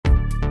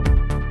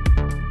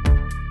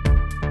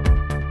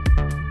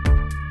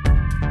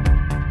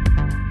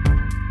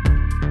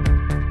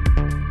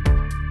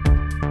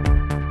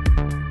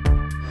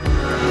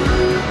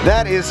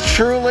That is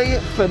truly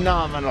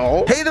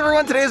phenomenal. Hey there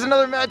everyone, today is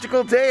another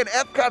magical day and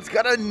Epcot's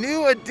got a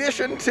new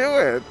addition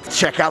to it.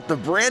 Check out the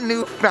brand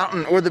new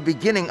fountain, or the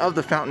beginning of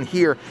the fountain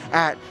here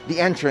at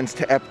the entrance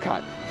to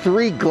Epcot.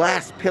 3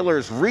 glass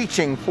pillars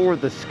reaching for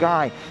the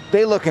sky.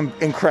 They look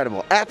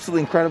incredible,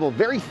 absolutely incredible,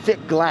 very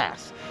thick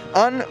glass.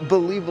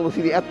 Unbelievable to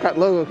see the Epcot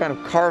logo kind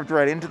of carved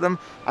right into them.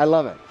 I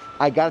love it.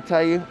 I gotta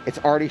tell you, it's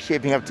already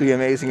shaping up to be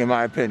amazing in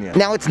my opinion.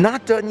 Now it's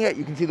not done yet.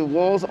 You can see the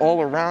walls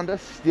all around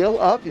us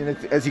still up, and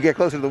as you get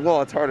closer to the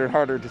wall, it's harder and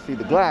harder to see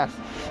the glass.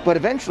 But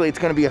eventually it's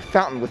gonna be a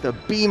fountain with a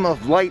beam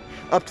of light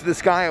up to the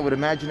sky, I would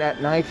imagine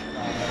at night.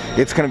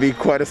 It's gonna be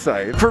quite a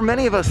sight. For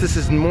many of us, this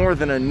is more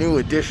than a new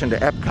addition to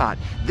Epcot.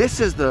 This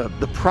is the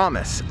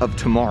promise of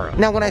tomorrow.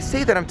 Now, when I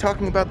say that, I'm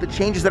talking about the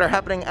changes that are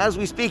happening as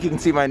we speak. You can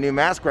see my new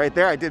mask right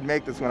there. I did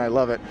make this one, I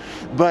love it.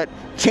 But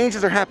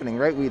changes are happening,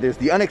 right? There's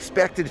the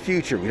unexpected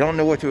future. We don't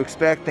know what to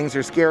expect. Things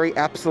are scary,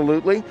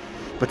 absolutely.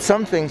 But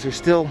some things are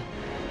still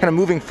kind of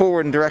moving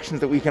forward in directions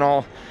that we can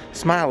all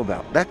smile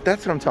about. That's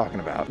what I'm talking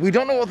about. We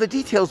don't know all the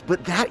details,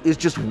 but that is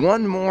just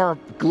one more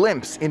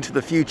glimpse into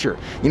the future.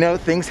 You know,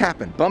 things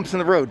happen, bumps in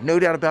the road, no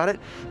doubt about it,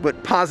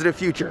 but positive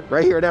future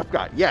right here at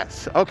Epcot.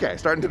 Yes. Okay,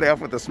 starting today off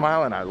with a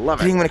smile, and I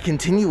love it. I'm going to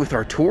continue with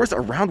our tours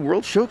around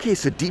World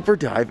Showcase, a deeper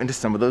dive into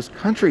some of those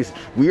countries.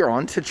 We are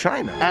on to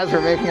China. As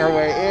we're making our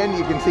way in,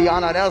 you can see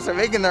Anna and Elsa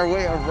making their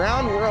way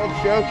around World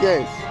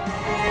Showcase.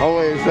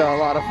 Always a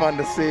lot of fun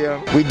to see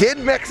them. We did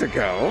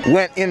Mexico,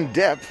 went in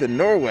depth in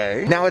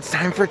Norway. Now it's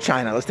time for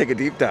China. Let's take a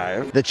deep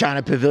dive. The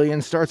China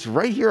Pavilion starts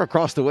right here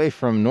across the way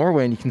from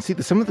Norway, and you can see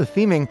that some of the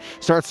theming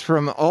starts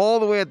from all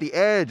the way at the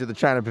edge of the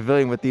China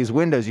Pavilion with these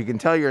windows. You can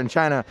tell you're in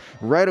China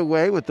right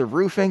away with the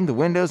roofing, the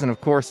windows, and of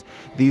course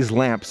these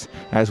lamps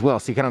as well.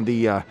 See kind of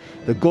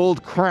the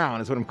gold crown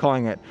is what I'm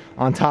calling it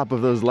on top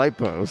of those light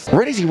posts.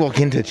 Right as you walk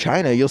into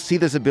China, you'll see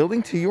there's a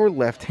building to your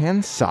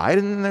left-hand side,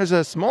 and then there's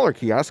a smaller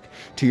kiosk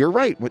to your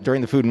right.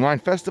 During the Food and Wine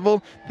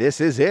Festival, this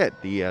is it,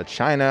 the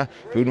China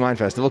Food and Wine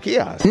Festival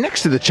kiosk.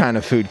 Next to the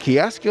China Food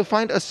kiosk, you'll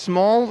find a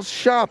small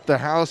shop, the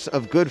House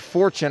of Good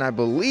Fortune, I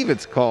believe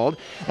it's called,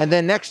 and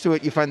then next to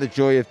it you find the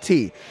Joy of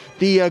Tea.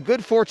 The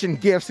Good Fortune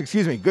Gifts,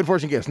 Good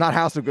Fortune Gifts, not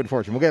House of Good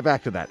Fortune, we'll get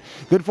back to that.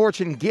 Good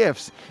Fortune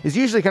Gifts is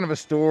usually kind of a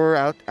store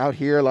out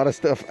here, a lot of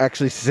stuff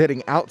actually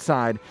sitting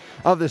outside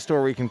of the store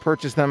where you can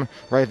purchase them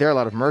right there. A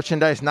lot of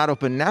merchandise, not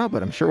open now,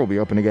 but I'm sure will be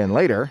open again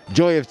later.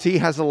 Joy of Tea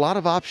has a lot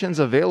of options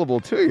available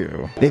to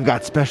you. They've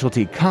got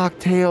specialty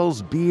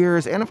cocktails,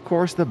 beers, and of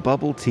course the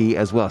bubble tea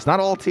as well. It's not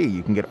all tea,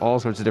 you can get all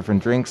sorts of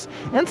different drinks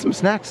and some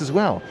snacks as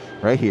well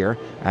right here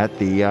at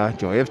the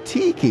Joy of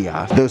Tea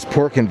kiosk. Those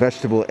pork and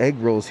vegetable egg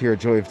rolls here at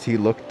Joy of Tea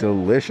look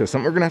delicious.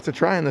 Something we're gonna have to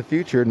try in the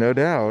future, no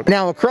doubt.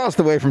 Now across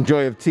the way from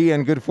Joy of Tea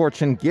and Good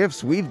Fortune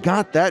Gifts, we've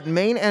got that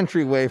main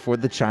entryway for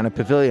the China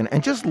Pavilion.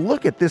 And just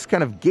look at this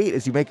kind of gate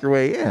as you make your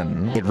way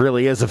in. It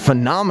really is a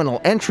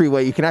phenomenal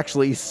entryway. You can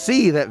actually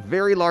see that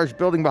very large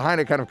building behind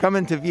it kind of come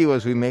into view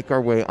as we make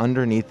our way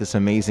underneath this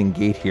amazing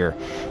gate here.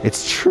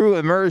 It's true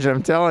immersion,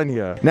 I'm telling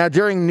you. Now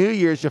during New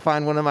Year's, you'll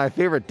find one of my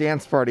favorite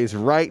dance parties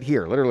right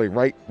here, literally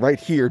right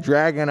here,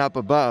 dragging up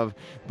above.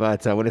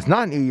 But when it's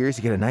not New Year's,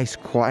 you get a nice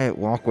quiet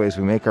walkway as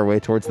we make our way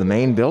towards the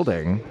main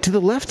building. To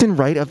the left and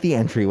right of the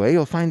entryway,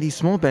 you'll find these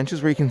small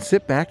benches where you can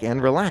sit back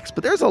and relax.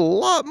 But there's a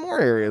lot more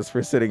areas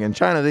for sitting in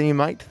China than you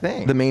might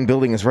think. The main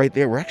building is right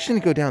there. We're actually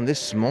gonna go down this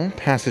small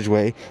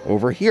passageway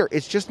over here.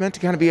 It's just meant to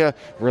kind of be a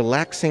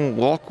relaxing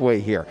walkway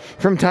here.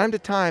 From time to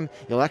time,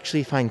 you'll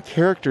actually find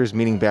characters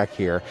meeting back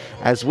here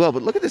as well.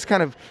 But look at this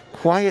kind of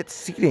quiet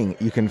seating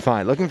you can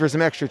find. Looking for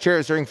some extra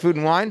chairs during Food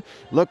and Wine?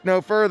 Look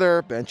no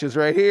further, benches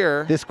right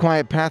here. This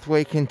quiet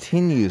pathway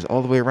continues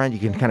all the way around. You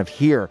can kind of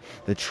hear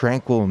the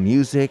tranquil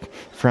music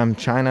from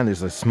China.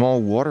 There's a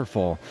small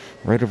waterfall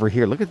right over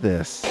here. Look at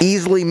this.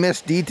 Easily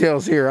missed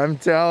details here, I'm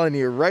telling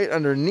you. Right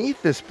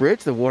underneath this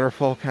bridge, the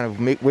waterfall kind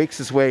of wakes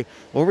its way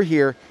over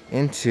here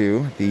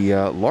into the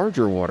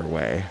larger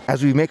waterway.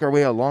 As we make our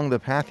way along the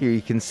path here,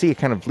 you can see it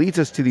kind of leads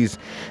us to these,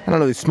 I don't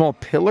know, these small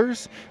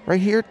pillars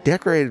right here,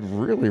 decorated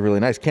really, really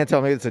nice. Can't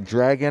tell, maybe it's a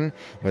dragon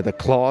or the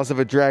claws of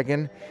a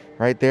dragon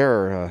right there,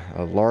 or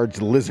a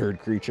large lizard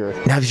creature.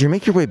 Now, as you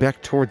make your way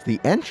back towards the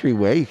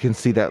entryway, you can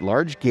see that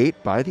large gate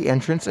by the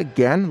entrance.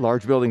 Again,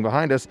 large building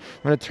behind us.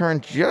 I'm going to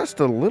turn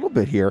just a little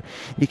bit here.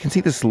 You can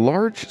see this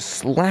large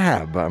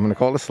slab, I'm going to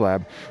call it a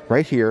slab,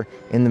 right here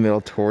in the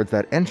middle towards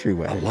that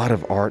entryway. A lot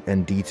of art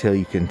and detail,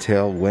 you can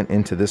tell, went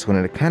into this one,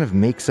 and it kind of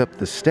makes up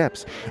the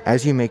steps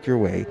as you make your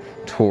way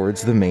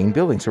towards the main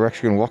building. So we're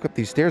actually going to walk up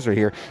these stairs right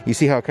here. You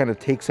see how it kind of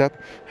takes up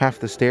half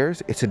the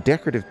stairs? It's a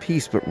decorative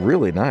piece, but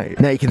really nice.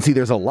 Now you can see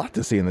there's a lot lot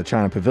to see in the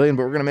China Pavilion,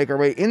 but we're going to make our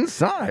way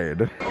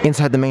inside.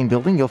 Inside the main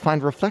building, you'll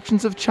find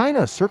Reflections of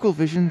China Circle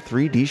Vision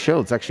 3D show.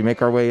 Let's actually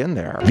make our way in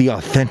there. The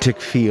authentic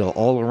feel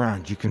all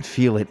around. You can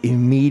feel it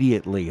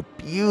immediately.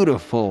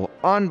 Beautiful,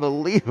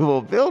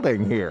 unbelievable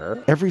building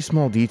here. Every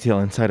small detail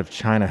inside of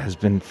China has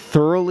been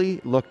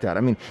thoroughly looked at.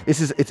 I mean,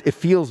 it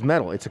feels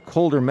metal. It's a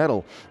colder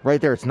metal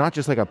right there. It's not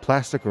just like a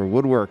plastic or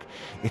woodwork.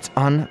 It's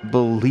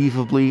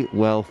unbelievably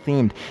well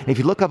themed. And if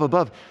you look up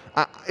above,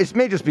 it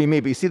may just be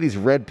me, but you see these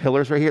red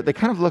pillars right here? They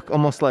kind of look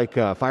almost like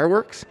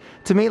fireworks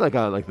to me, like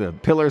the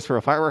pillars for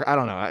a firework. I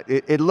don't know.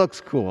 It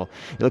looks cool.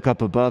 You look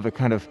up above, it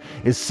kind of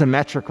is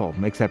symmetrical,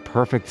 makes that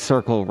perfect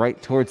circle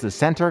right towards the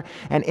center.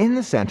 And in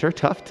the center,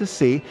 tough to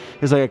see,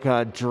 is like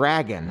a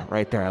dragon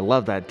right there. I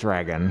love that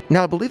dragon.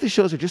 Now, I believe the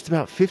shows are just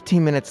about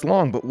 15 minutes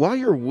long, but while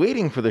you're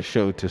waiting for the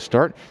show to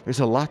start, there's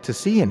a lot to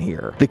see in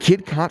here. The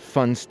Kid Cot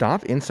Fun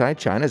Stop inside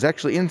China is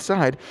actually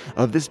inside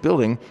of this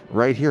building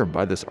right here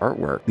by this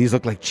artwork. These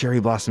look like cherry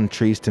blossom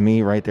trees to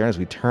me right there. As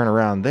we turn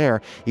around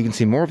there, you can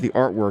see more of the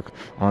artwork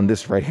on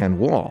this right-hand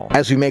wall.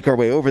 As we make our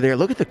way over there,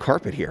 look at the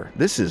carpet here.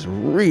 This is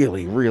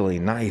really, really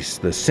nice.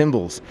 The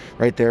symbols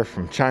right there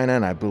from China,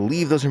 and I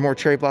believe those are more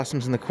cherry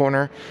blossoms in the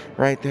corner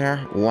right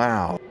there.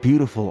 Wow.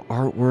 Beautiful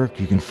artwork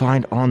you can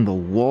find on the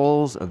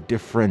walls of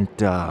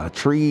different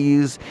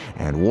trees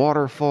and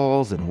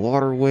waterfalls and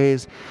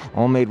waterways,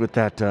 all made with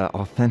that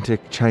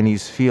authentic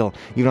Chinese feel.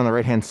 Even on the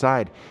right-hand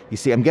side, you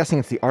see, I'm guessing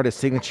it's the artist's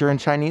signature in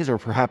Chinese or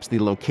perhaps the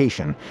location.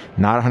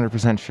 Not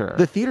 100% sure.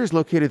 The theater is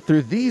located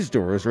through these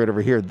doors right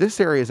over here.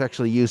 This area is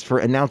actually used for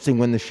announcing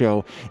when the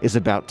show is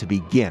about to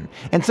begin.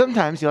 And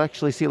sometimes you'll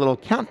actually see a little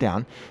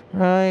countdown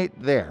right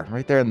there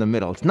in the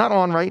middle. It's not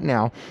on right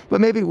now, but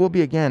maybe it will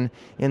be again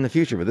in the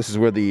future. But this is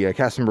where the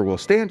cast member will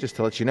stand just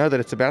to let you know that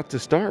it's about to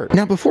start.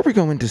 Now, before we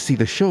go in to see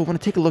the show, I want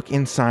to take a look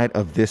inside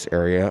of this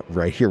area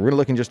right here. We're going to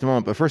look in just a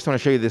moment, but first I want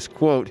to show you this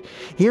quote.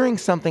 Hearing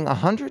something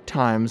 100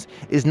 times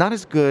is not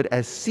as good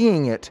as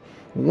seeing it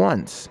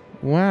once.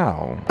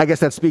 Wow. I guess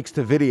that speaks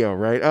to video,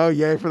 right? Oh,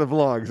 yay for the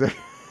vlogs.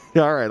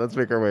 All right, let's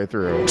make our way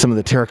through. Some of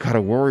the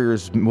terracotta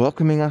warriors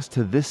welcoming us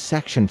to this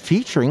section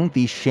featuring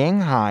the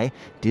Shanghai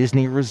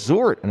Disney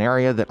Resort, an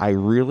area that I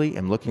really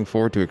am looking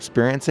forward to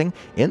experiencing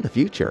in the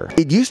future.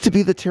 It used to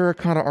be the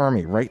Terracotta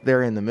Army right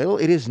there in the middle.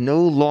 It is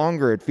no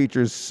longer. It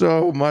features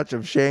so much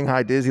of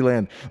Shanghai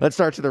Disneyland. Let's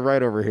start to the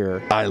right over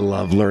here. I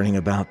love learning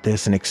about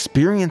this and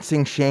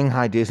experiencing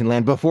Shanghai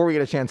Disneyland before we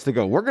get a chance to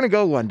go. We're going to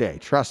go one day.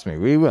 Trust me,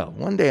 we will.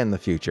 One day in the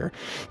future.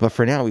 But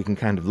for now, we can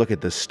kind of look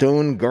at the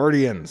Stone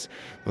Guardians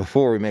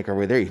before we make our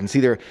way there. You can see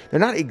they're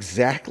not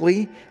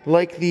exactly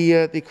like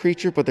the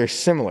creature, but they're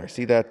similar.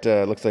 See that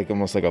looks like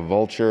almost like a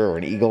vulture or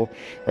an eagle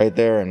right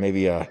there, and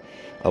maybe a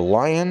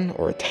lion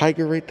or a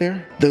tiger right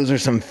there. Those are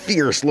some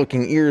fierce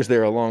looking ears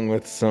there, along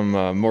with some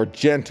more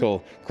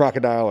gentle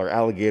crocodile or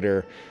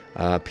alligator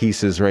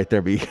pieces right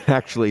there. But you can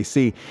actually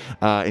see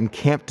in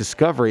Camp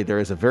Discovery there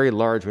is a very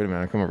large, wait a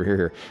minute, I'll come over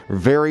here,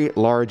 very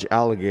large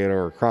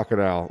alligator or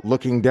crocodile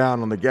looking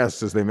down on the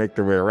guests as they make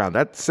their way around.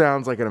 That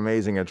sounds like an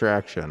amazing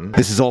attraction.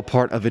 This is all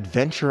part of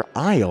Adventure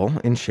Isle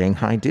in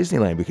Shanghai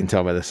Disneyland. We can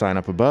tell by the sign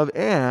up above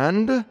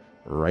and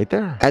right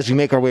there. As we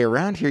make our way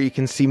around here, you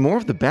can see more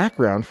of the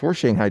background for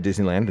Shanghai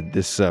Disneyland.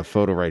 This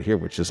photo right here,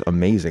 which is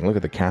amazing. Look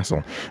at the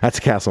castle. That's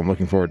a castle I'm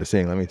looking forward to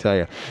seeing, let me tell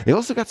you. They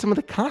also got some of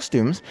the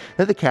costumes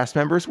that the cast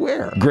members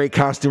wear. Great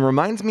costume.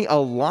 Reminds me a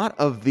lot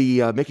of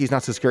the Mickey's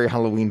Not So Scary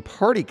Halloween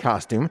party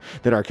costume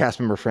that our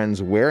cast member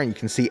friends wear. And you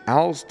can see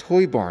Owl's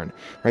Toy Barn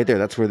right there.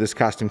 That's where this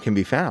costume can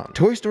be found.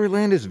 Toy Story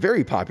Land is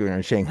very popular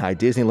in Shanghai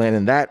Disneyland.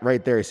 And that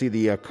right there, see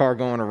the car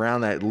going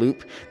around that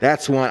loop?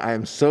 That's one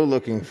I'm so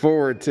looking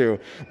forward to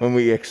when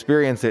we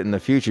experience it in the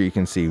future. You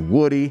can see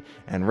Woody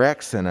and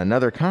Rex and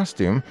another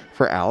costume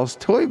for Al's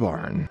Toy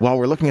Barn. While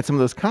we're looking at some of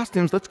those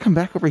costumes, let's come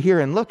back over here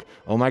and look.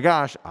 Oh my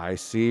gosh, I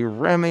see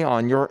Remy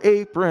on your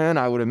apron.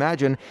 I would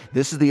imagine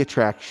this is the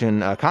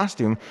attraction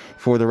costume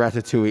for the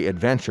Ratatouille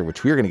adventure,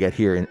 which we're going to get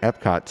here in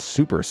Epcot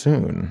super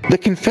soon. The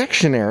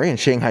confectionery in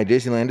Shanghai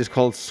Disneyland is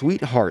called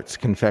Sweethearts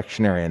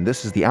Confectionery, and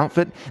this is the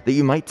outfit that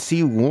you might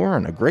see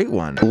worn, a great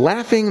one.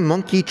 Laughing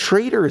Monkey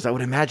Traders, I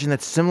would imagine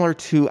that's similar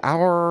to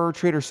our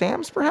Trader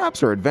Sam's perhaps,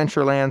 or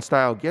Adventureland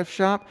style gift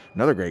shop.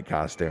 Another great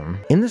costume.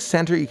 In the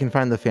center, you can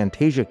find the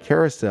Fantasia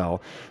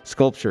Carousel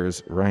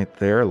sculptures right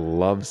there.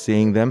 Love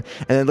seeing them.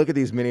 And then look at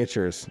these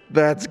miniatures.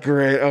 That's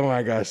great. Oh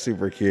my gosh,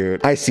 super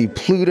cute. I see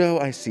Pluto.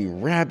 I see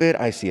Rabbit.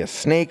 I see a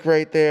snake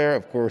right there.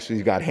 Of course,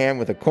 we've got Ham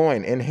with a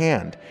coin in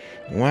hand.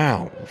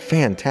 Wow,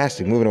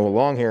 fantastic. Moving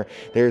along here,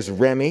 there's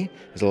Remy,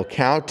 his little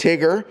cow,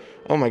 Tigger.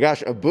 Oh my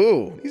gosh,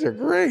 Abu. These are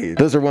great.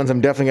 Those are ones I'm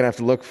definitely gonna have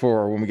to look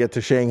for when we get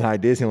to Shanghai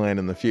Disneyland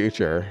in the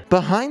future.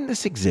 Behind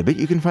this exhibit,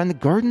 you can find the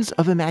Gardens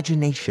of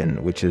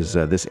Imagination, which is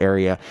this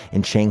area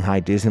in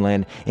Shanghai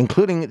Disneyland,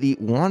 including the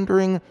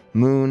Wandering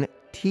Moon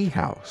tea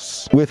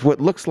house with what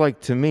looks like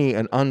to me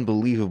an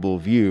unbelievable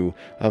view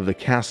of the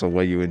castle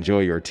while you enjoy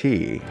your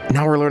tea.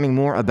 Now we're learning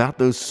more about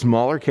those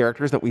smaller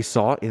characters that we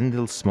saw in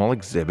the small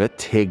exhibit,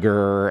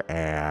 Tigger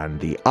and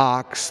the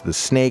ox, the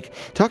snake,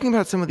 talking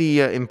about some of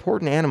the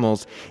important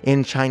animals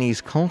in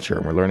Chinese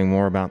culture. We're learning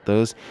more about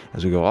those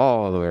as we go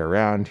all the way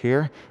around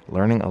here,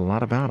 learning a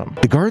lot about them.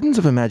 The Gardens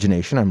of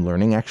Imagination, I'm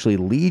learning, actually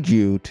lead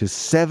you to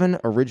 7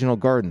 original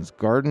gardens.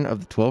 Garden of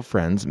the 12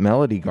 Friends,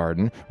 Melody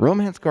Garden,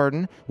 Romance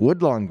Garden,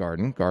 Woodlawn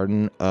Garden,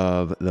 Garden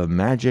of the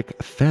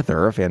Magic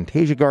Feather,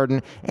 Fantasia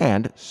Garden,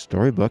 and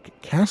Storybook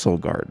Castle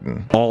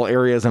Garden. All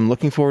areas I'm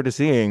looking forward to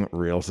seeing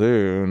real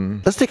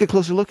soon. Let's take a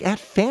closer look at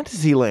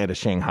Fantasyland of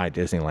Shanghai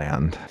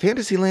Disneyland.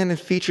 Fantasyland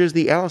features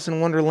the Alice in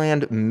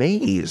Wonderland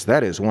maze.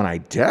 That is one I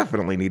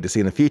definitely need to see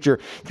in the future.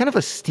 Kind of a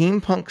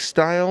steampunk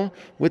style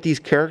with these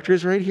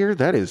characters right here.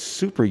 That is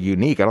super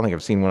unique. I don't think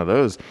I've seen one of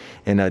those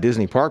in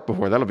Disney Park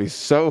before. That'll be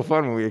so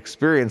fun when we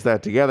experience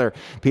that together.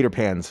 Peter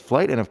Pan's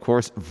Flight, and of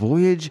course,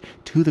 Voyage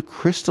to the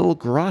Crystal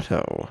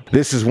Grotto.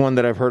 This is one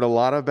that I've heard a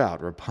lot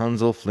about.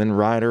 Rapunzel, Flynn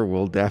Rider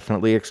will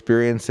definitely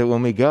experience it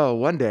when we go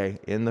one day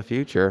in the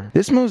future.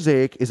 This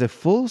mosaic is a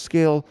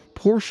full-scale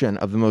portion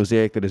of the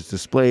mosaic that is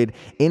displayed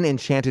in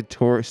Enchanted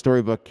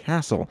Storybook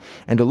Castle.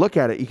 And to look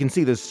at it, you can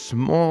see the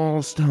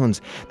small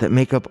stones that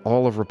make up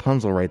all of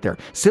Rapunzel right there.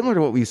 Similar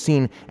to what we've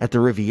seen at the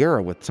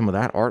Riviera with some of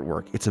that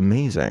artwork. It's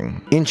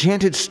amazing.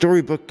 Enchanted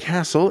Storybook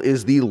Castle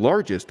is the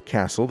largest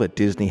castle that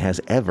Disney has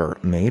ever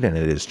made, and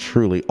it is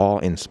truly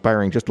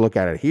awe-inspiring. Just look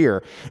at it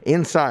here.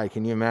 Inside,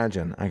 can you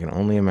imagine? I can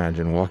only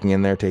imagine walking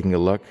in there, taking a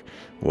look.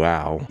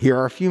 Wow. Here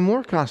are a few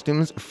more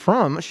costumes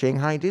from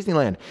Shanghai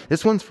Disneyland.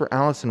 This one's for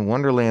Alice in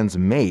Wonderland's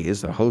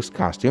Maze, a host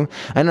costume.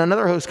 And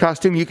another host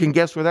costume, you can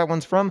guess where that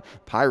one's from.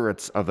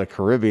 Pirates of the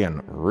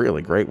Caribbean.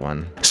 Really great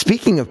one.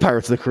 Speaking of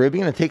Pirates of the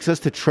Caribbean, it takes us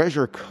to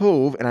Treasure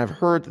Cove, and I've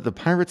heard that the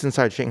Pirates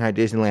inside Shanghai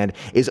Disneyland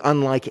is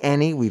unlike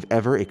any we've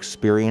ever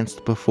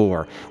experienced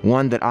before.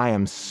 One that I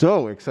am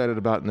so excited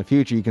about in the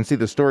future. You can see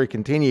the story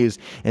continues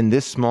in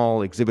this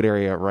small exhibit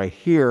area right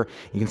here.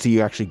 You can see you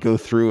actually go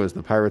through as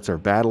the pirates are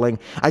battling.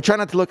 I try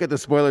not to look at the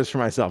spoilers for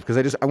myself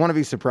because I want to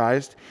be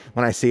surprised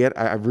when I see it.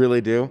 I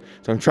really do.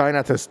 So I'm trying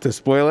not to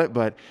spoil it,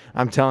 but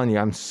I'm telling you,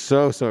 I'm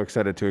so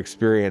excited to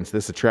experience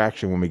this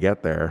attraction when we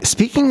get there.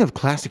 Speaking of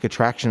classic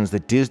attractions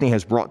that Disney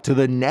has brought to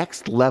the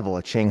next level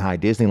at Shanghai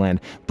Disneyland,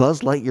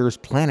 Buzz Lightyear's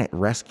Planet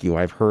Rescue,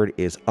 I've heard,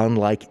 is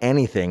unlike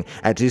anything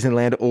at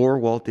Disneyland or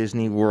Walt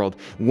Disney World.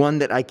 One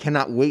that I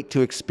cannot wait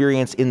to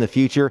experience in the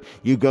future.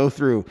 You go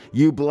through,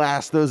 you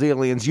blast those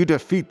aliens, you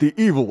defeat the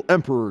evil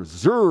Emperor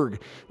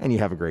Zurg, and you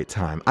have a great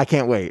time. I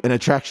can't wait. An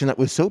attraction that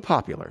was so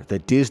popular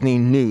that Disney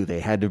knew they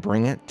had to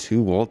bring it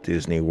to Walt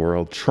Disney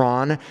World.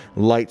 Tron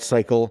Light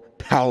Cycle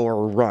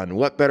Power Run.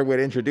 What better way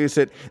to introduce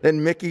it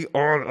than Mickey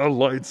on a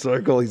light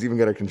cycle? He's even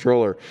got a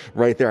controller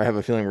right there. I have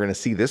a feeling we're going to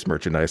see this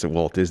merchandise at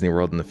Walt Disney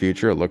World in the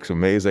future. It looks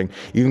amazing.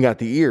 You even got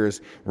the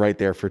ears right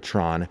there for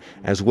Tron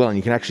as well. And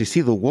you can actually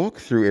see the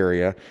walkthrough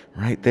area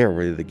right there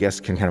where the guests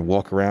can kind of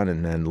walk around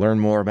and learn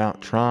more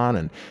about Tron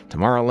and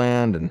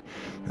Tomorrowland, and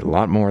a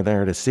lot more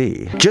there to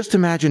see. Just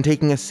imagine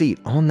taking a seat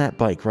on that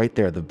bike right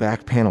there. The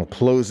back panel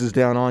closes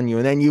down on you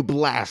and then you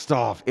blast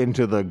off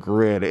into the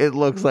grid. It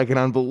looks like an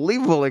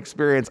unbelievable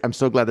experience. I'm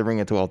so glad they're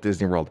bringing it to Walt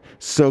Disney World.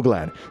 So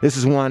glad. This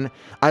is one,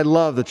 I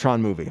love the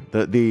Tron movie.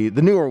 The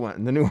newer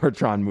one, the newer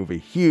Tron movie.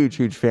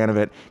 Huge fan of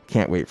it.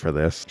 Can't wait for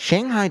this.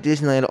 Shanghai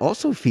Disneyland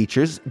also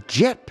features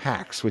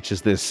jetpacks, which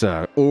is this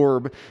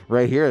orb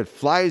right here. It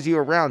flies you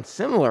around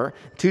similar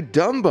to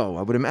Dumbo.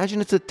 I would imagine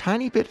it's a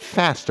tiny bit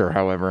faster,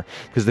 however,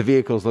 because the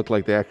vehicles look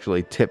like they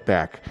actually tip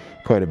back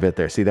quite a bit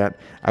there. See that?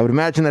 I would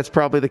imagine that's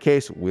probably the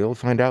case. We'll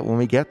find out when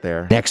we get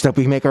there. Next up,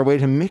 we make our way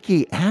to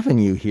Mickey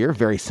Avenue here,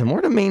 very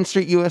similar to Main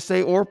Street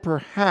USA, or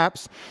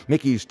perhaps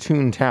Mickey's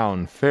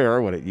Toontown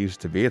Fair, what it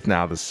used to be. It's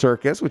now the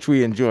circus, which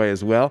we enjoy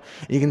as well.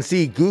 You can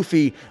see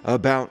Goofy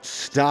about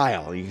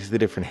style. You can see the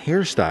different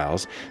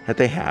hairstyles that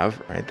they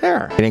have right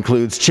there. It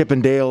includes Chip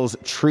and Dale's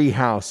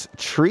Treehouse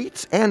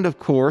Treats, and of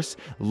course,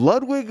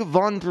 Ludwig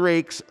von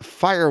Drake's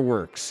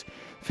Fireworks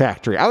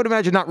Factory. I would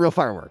imagine not real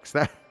fireworks.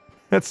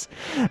 That's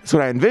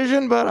what I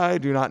envision, but I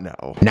do not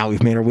know. Now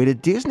we've made our way to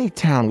Disney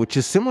Town, which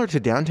is similar to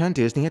Downtown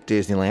Disney at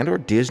Disneyland or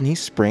Disney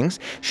Springs.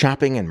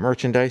 Shopping and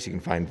merchandise. You can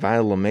find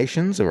vinyl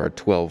animations of our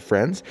 12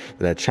 friends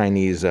with that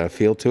Chinese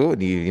feel to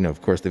it. You know,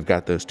 of course, they've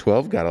got those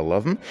 12. Gotta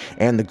love them.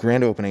 And the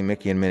grand opening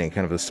Mickey and Minnie,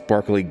 kind of a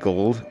sparkly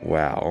gold.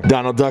 Wow.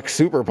 Donald Duck,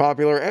 super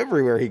popular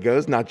everywhere he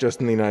goes, not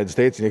just in the United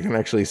States. And you can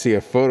actually see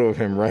a photo of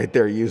him right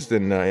there used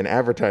in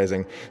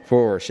advertising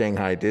for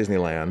Shanghai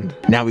Disneyland.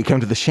 Now we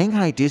come to the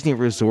Shanghai Disney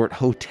Resort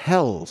Hotel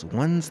shells,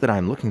 ones that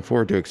I'm looking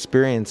forward to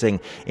experiencing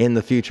in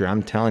the future.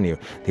 I'm telling you,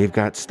 they've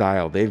got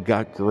style, they've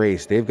got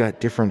grace, they've got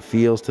different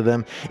feels to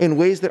them in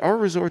ways that our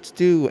resorts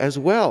do as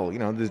well. You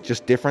know, there's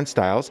just different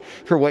styles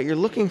for what you're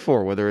looking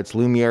for, whether it's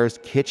Lumiere's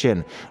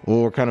kitchen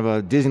or kind of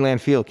a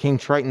Disneyland feel, King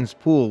Triton's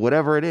pool,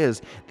 whatever it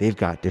is, they've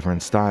got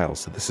different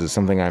styles. So this is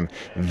something I'm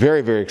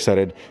very, very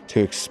excited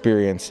to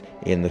experience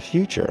in the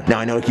future. Now,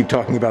 I know I keep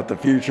talking about the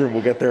future,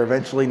 we'll get there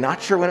eventually.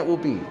 Not sure when it will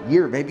be.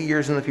 Maybe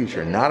years in the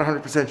future. Not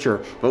 100%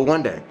 sure, but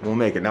one day we'll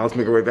make it. Now let's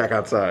make our way back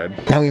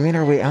outside. Now we made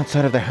our way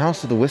outside of the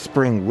House of the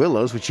Whispering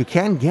Willows, which you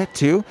can get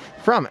to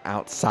from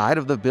outside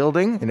of the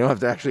building. You don't have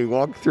to actually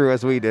walk through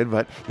as we did,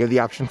 but you have the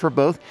option for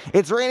both.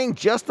 It's raining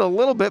just a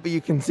little bit, but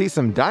you can see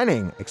some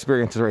dining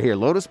experiences right here.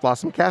 Lotus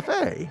Blossom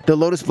Cafe. The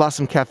Lotus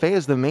Blossom Cafe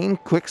is the main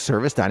quick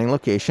service dining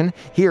location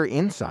here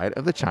inside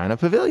of the China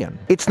Pavilion.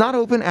 It's not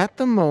open at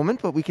the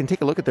moment, but we can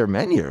take a look at their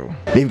menu.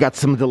 They've got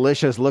some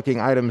delicious looking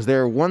items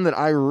there. One that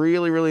I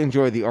really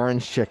enjoy, the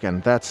orange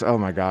chicken. That's, oh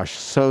my gosh,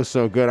 so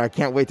good. I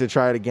can't wait to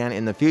try it again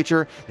in the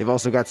future. They've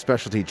also got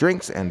specialty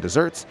drinks and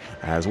desserts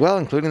as well,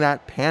 including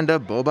that Panda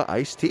Boba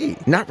iced tea.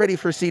 Not ready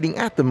for seating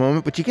at the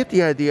moment, but you get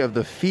the idea of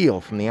the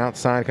feel from the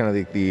outside, kind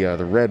of the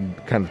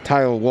red kind of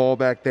tile wall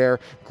back there,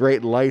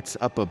 great lights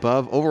up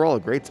above. Overall, a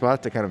great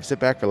spot to kind of sit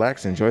back,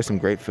 relax, and enjoy some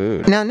great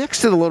food. Now,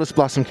 next to the Lotus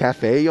Blossom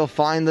Cafe, you'll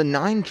find the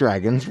Nine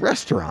Dragons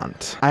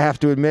restaurant. I have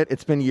to admit,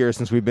 it's been years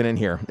since we've been in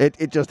here.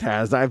 It just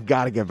has. I've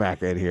got to get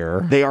back in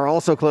here. They are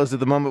also closed at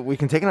the moment. We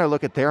can take another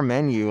look at their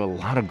menu. A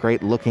lot of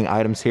great looking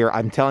items here.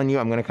 I'm telling you,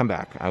 I'm going to come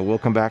back. I will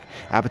come back.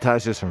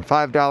 Appetizers from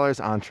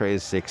 $5,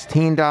 entrees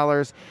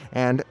 $16,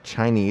 and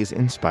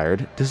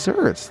Chinese-inspired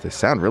desserts. They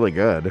sound really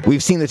good.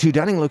 We've seen the two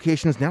dining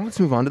locations. Now let's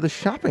move on to the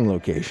shopping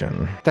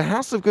location. The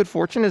House of Good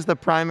Fortune is the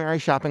primary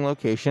shopping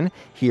location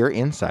here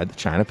inside the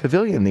China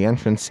Pavilion. The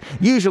entrance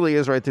usually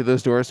is right through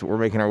those doors, so we're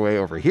making our way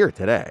over here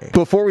today.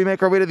 Before we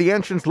make our way to the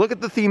entrance, look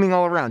at the theming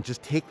all around.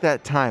 Just take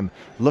that time,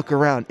 look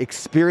around,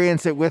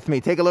 experience it with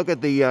me. Take a look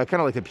at the kind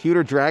of like the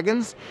pewter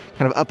dragons,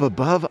 kind of up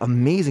above.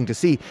 Amazing to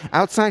see.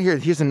 Outside here,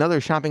 here's another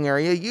shopping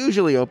area,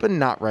 usually open,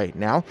 not right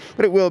now,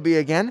 but it will be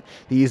again.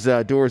 These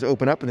doors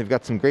open up and they've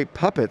got some great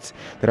puppets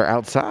that are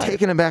outside.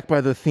 Taken aback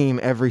by the theme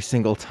every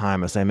single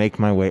time as I make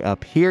my way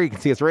up here. You can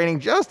see it's raining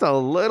just a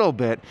little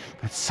bit,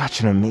 but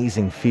such an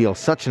amazing feel,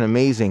 such an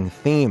amazing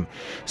theme.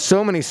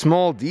 So many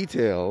small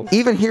details.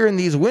 Even here in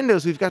these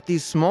windows, we've got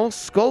these small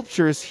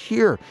sculptures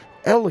here.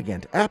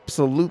 Elegant,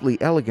 absolutely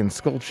elegant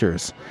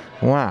sculptures.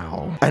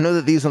 Wow. I know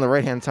that these on the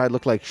right-hand side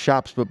look like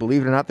shops, but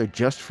believe it or not, they're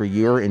just for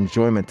your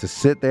enjoyment, to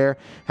sit there,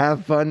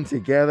 have fun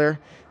together,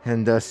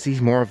 and see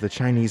more of the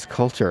Chinese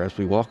culture as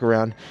we walk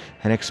around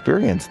and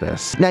experience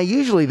this. Now,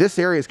 usually this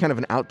area is kind of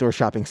an outdoor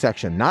shopping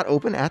section. Not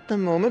open at the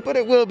moment, but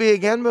it will be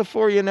again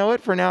before you know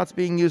it. For now, it's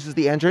being used as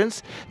the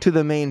entrance to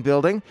the main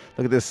building.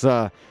 Look at this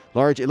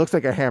large, it looks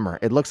like a hammer.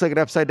 It looks like an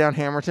upside down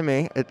hammer to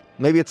me.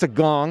 Maybe it's a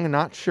gong,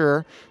 not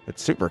sure.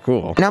 It's super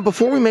cool. Now,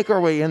 before we make our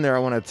way in there, I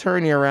want to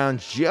turn you around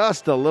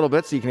just a little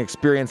bit so you can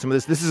experience some of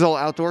this. This is all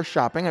outdoor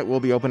shopping. It will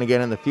be open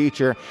again in the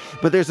future,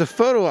 but there's a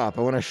photo op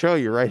I want to show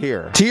you right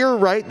here. To your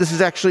right, this is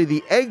actually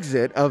the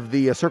exit of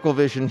the Circle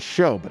Vision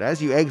show, but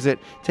as you exit,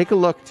 take a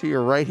look to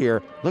your right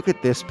here. Look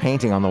at this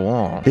painting on the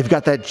wall. They've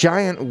got that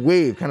giant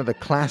wave, kind of the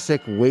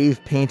classic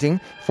wave painting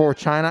for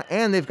China,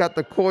 and they've got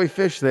the koi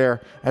fish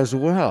there as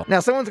well. Now,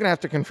 someone's gonna have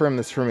to confirm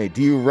this for me.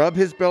 Do you rub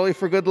his belly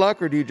for good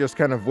luck, or do you just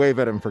kind of wave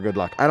at him for good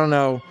luck? I don't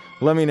know.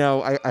 Let me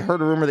know. I heard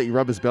a rumor that you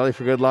rub his belly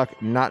for good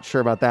luck. Not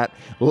sure about that.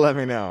 Let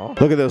me know.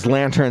 Look at those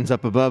lanterns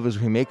up above as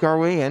we make our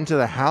way into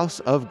the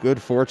House of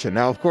Good Fortune.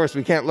 Now, of course,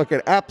 we can't look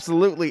at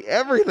absolutely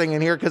everything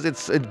in here because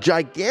it's a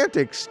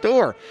gigantic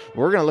store.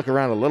 We're gonna look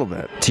around a little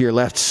bit. To your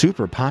left,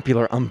 super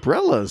popular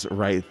umbrellas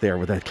right there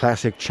with that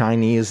classic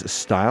Chinese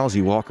style. As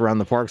you walk around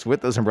the parks with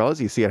those umbrellas,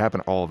 you see it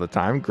happen all the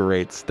time.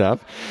 Great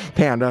stuff.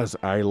 Pandas.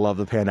 I love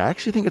the panda. I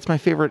actually think it's my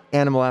favorite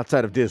animal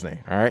outside of Disney,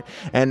 all right?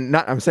 And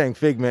I'm saying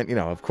Figment, you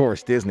know, of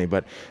course, Disney,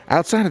 but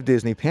outside of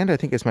Disney, panda I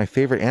think is my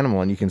favorite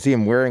animal, and you can see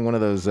him wearing one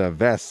of those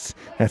vests.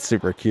 That's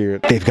super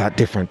cute. They've got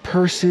different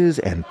purses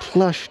and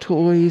plush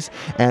toys,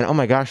 and oh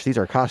my gosh, these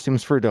are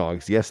costumes for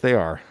dogs. Yes, they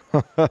are.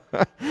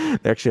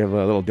 They actually have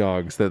little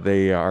dogs that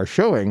they are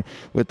showing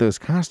with those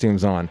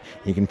costumes on.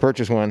 You can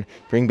purchase one,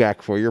 bring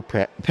back for your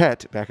pet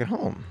back at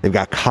home. They've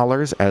got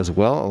collars as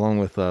well, along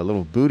with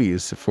little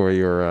booties for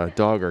your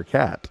dog or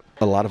cat.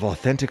 A lot of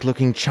authentic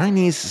looking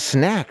Chinese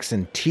snacks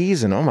and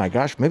teas, and oh my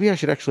gosh, maybe I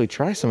should actually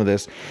try some of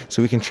this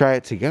so we can try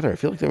it together. I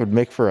feel like that would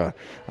make for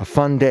a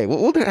fun day.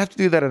 We'll have to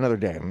do that another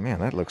day. Man,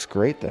 that looks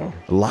great though.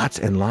 Lots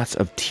and lots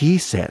of tea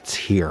sets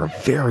here.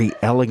 Very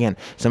elegant.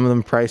 Some of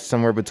them priced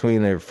somewhere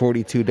between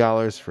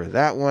 $42 for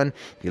that one.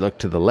 If you look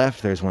to the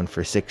left, there's one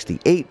for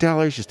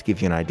 $68, just to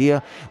give you an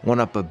idea. One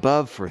up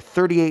above for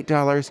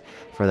 $38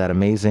 for that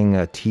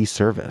amazing tea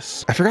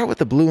service. I forgot what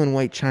the blue and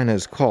white china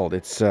is called.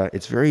 It's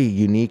very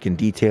unique and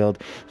detailed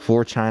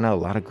for China. A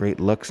lot of great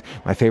looks.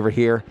 My favorite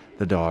here,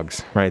 the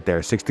dogs right there,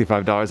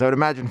 $65. I would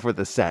imagine for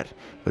the set,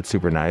 but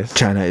super nice.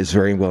 China is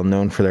very well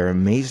known for their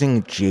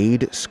amazing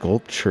jade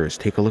sculptures.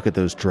 Take a look at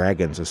those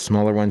dragons. A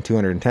smaller one,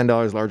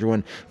 $210, larger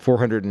one,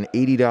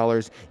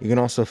 $480. You can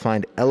also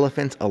find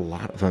elephants, a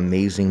lot of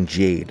amazing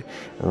jade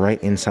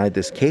right inside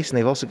this case, and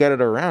they've also got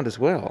it around as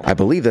well. I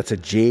believe that's a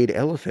jade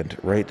elephant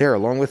right there,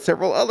 along with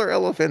several other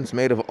elephants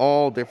made of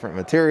all different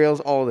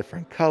materials, all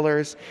different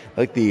colors,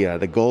 like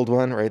the gold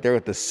one right there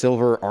with the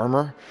silver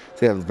armor. So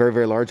they have a very,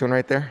 very large one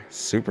right there.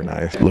 Super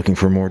nice. Looking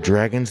for more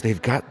dragons?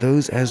 They've got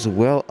those as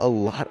well. A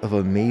lot of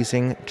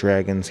amazing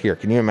dragons here.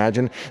 Can you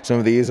imagine some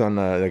of these on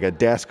like a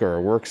desk or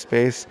a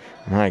workspace?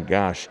 My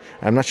gosh.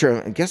 I'm not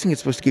sure. I'm guessing it's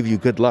supposed to give you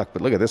good luck,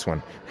 but look at this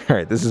one. All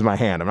right, this is my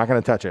hand. I'm not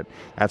going to touch it.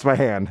 That's my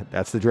hand.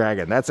 That's the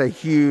dragon. That's a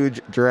huge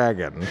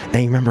dragon. Now,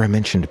 you remember I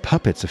mentioned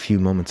puppets a few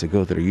moments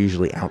ago that are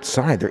usually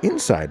outside. They're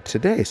inside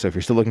today. So if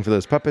you're still looking for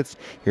those puppets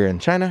here in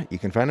China, you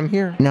can find them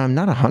here. Now, I'm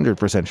not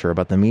 100% sure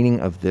about the meaning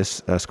of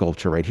this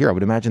sculpture right here. I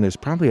would imagine there's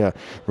probably a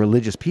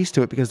religious piece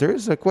to it because there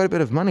is quite a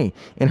bit of money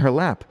in her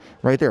lap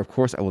right there. Of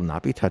course, I will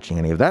not be touching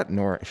any of that,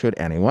 nor should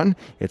anyone.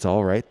 It's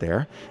all right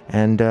there.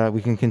 And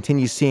we can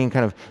continue seeing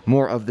kind of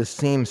more of the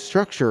same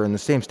structure and the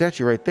same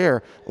statue right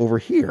there over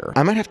here.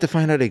 I might have to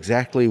find out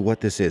exactly what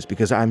this is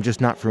because I'm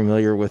just not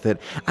familiar with it.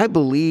 I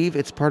believe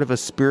it's part of a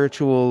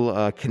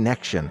spiritual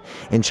connection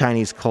in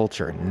Chinese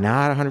culture.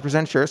 Not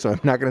 100% sure, so I'm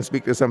not going to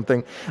speak to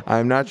something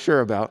I'm not sure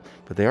about,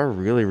 but they are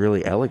really,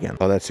 really elegant.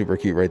 Oh, that's super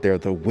cute right there.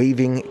 The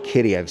waving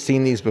kitty. I've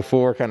seen these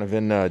before kind of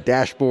in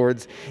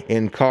dashboards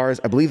in cars.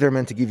 I believe they're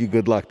meant to give you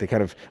good luck. They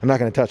kind of, I'm not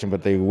going to touch them,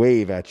 but they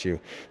wave at you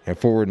and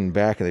forward and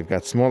back, and they've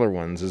got smaller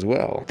ones as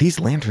well. These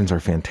lanterns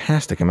are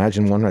fantastic.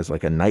 Imagine one has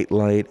like a night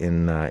light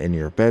in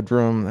your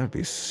bedroom. That would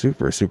be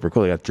super, super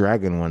cool. You got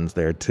dragon ones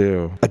there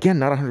too. Again,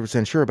 not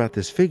 100% sure about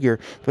this figure,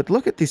 but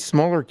look at these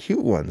smaller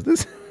cute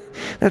ones.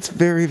 That's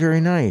very,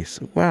 very nice.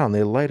 Wow, and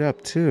they light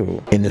up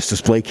too. In this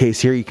display case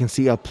here, you can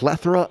see a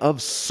plethora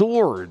of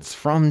swords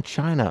from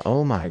China.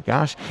 Oh my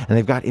gosh. And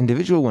they've got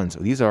individual ones.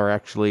 These are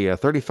actually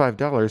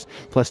 $35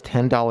 plus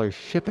 $10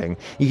 shipping.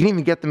 You can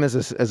even get them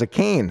as a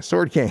cane,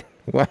 sword cane.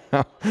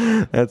 Wow,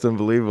 that's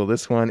unbelievable.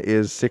 This one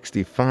is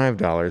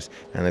 $65,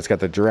 and it's got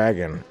the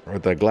dragon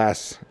with the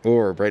glass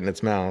orb right in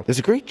its mouth. There's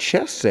a great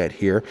chess set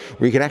here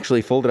where you can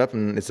actually fold it up,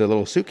 and it's a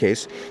little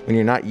suitcase when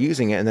you're not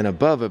using it. And then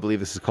above, I believe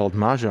this is called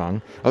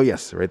mahjong. Oh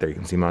yes, right there. You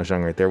can see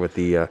mahjong right there with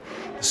the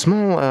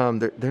small.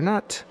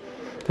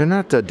 They're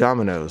not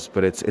dominoes,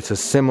 but it's a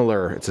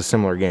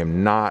similar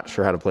game. Not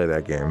sure how to play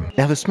that game.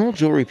 Now, the small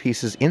jewelry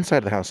pieces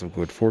inside the House of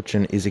Good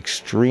Fortune is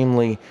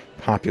extremely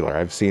popular.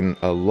 I've seen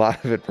a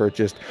lot of it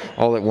purchased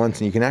all at once,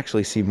 and you can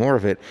actually see more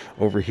of it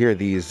over here.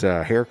 These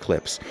hair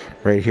clips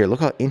right here.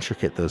 Look how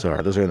intricate those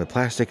are. Those are in the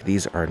plastic.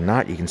 These are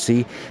not. You can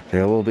see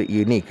they're a little bit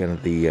unique. And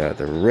the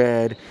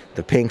red,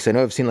 the pinks. I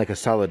know I've seen like a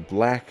solid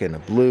black and a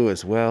blue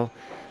as well.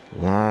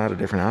 A lot of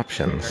different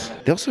options.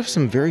 They also have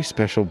some very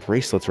special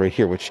bracelets right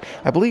here, which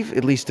I believe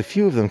at least a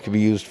few of them can be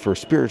used for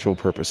spiritual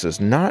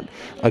purposes. Not,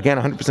 again,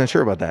 100%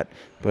 sure about that,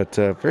 but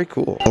very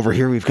cool. Over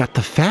here, we've got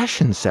the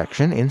fashion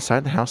section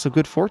inside the House of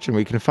Good Fortune, where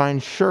you can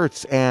find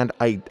shirts, and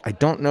I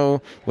don't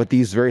know what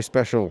these very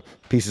special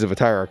pieces of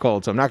attire are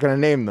called, so I'm not going to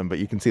name them, but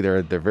you can see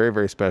they're very,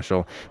 very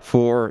special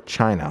for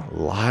China. A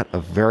lot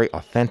of very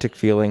authentic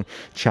feeling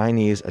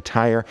Chinese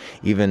attire,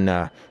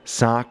 even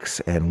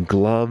socks and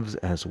gloves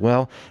as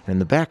well. And in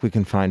the back, we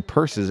can find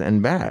purses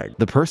and bags.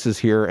 The purses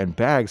here and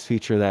bags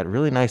feature that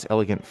really nice,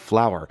 elegant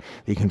flower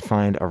that you can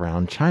find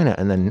around China.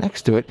 And then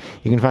next to it,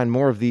 you can find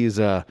more of these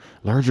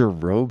larger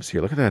robes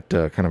here. Look at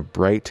that kind of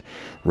bright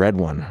red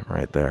one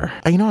right there.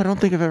 You know, I don't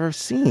think I've ever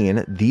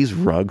seen these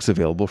rugs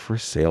available for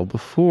sale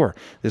before.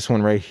 This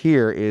one right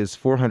here is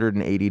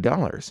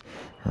 $480.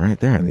 Right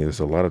there, and there's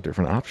a lot of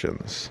different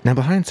options. Now,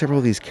 behind several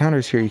of these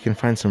counters here, you can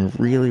find some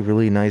really,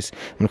 really nice,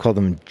 I'm going to call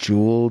them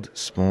jeweled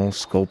small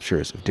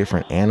sculptures of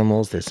different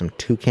animals. There's some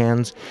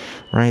toucans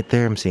right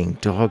there. I'm seeing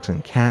dogs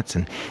and cats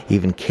and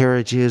even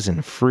carriages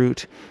and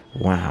fruit.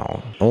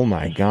 Wow. Oh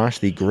my gosh,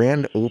 the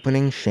grand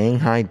opening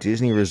Shanghai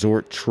Disney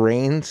Resort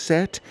train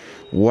set.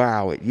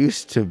 Wow, it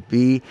used to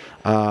be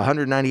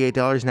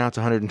 $198, now it's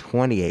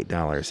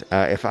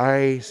 $128. If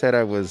I said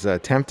I was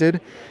tempted,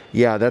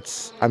 yeah,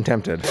 I'm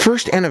tempted.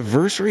 First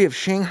anniversary of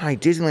Shanghai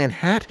Disneyland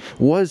hat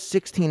was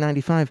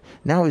 $16.95,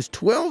 now is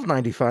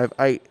 $12.95.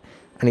 I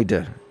need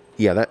to...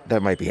 Yeah,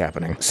 that might be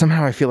happening.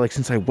 Somehow I feel like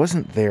since I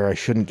wasn't there, I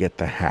shouldn't get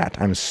the hat.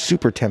 I'm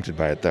super tempted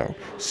by it though.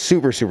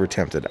 Super, super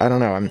tempted. I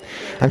don't know.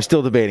 I'm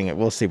still debating it.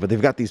 We'll see. But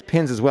they've got these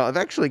pins as well. I've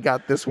actually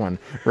got this one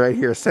right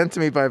here sent to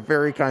me by a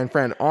very kind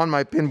friend on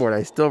my pin board.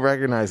 I still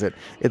recognize it.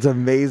 It's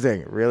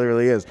amazing. It really,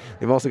 really is.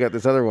 They've also got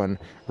this other one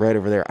right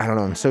over there. I don't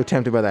know. I'm so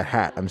tempted by that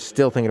hat. I'm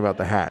still thinking about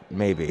the hat.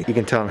 Maybe. You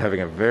can tell I'm having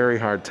a very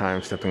hard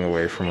time stepping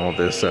away from all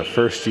this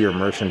first year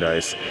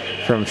merchandise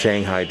from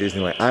Shanghai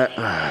Disneyland.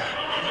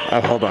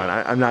 Hold on,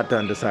 I'm not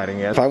done deciding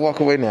yet. If I walk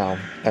away now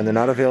and they're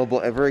not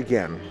available ever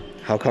again,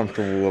 how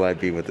comfortable will I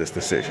be with this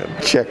decision?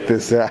 Check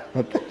this out.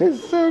 That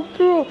is so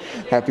cool.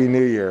 Happy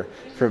New Year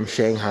from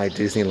Shanghai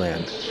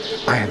Disneyland.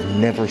 I have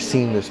never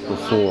seen this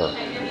before.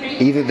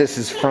 Either this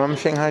is from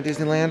Shanghai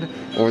Disneyland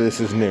or this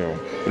is new.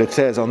 But it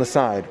says on the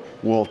side,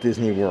 Walt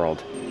Disney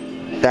World.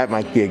 That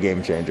might be a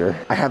game changer.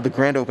 I have the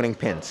grand opening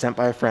pin sent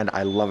by a friend.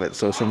 I love it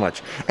so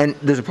much. And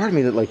there's a part of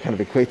me that like kind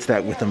of equates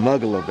that with the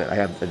mug a little bit. I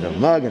have the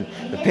mug and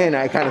the pin.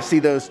 I kind of see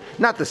those,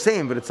 not the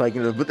same, but it's like,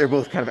 you know, but they're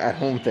both kind of at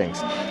home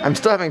things. I'm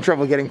still having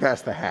trouble getting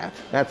past the hat.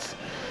 That's,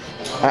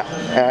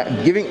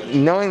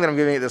 knowing that I'm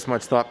giving it this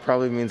much thought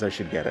probably means I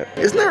should get it.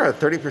 Isn't there a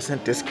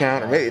 30%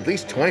 discount, or maybe at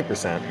least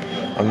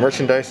 20% on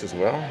merchandise as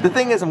well? The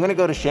thing is, I'm gonna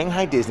go to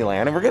Shanghai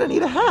Disneyland and we're gonna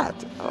need a hat.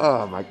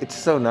 Oh my, it's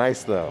so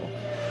nice though.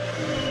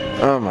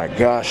 Oh my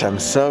gosh, I'm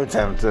so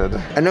tempted.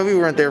 I know we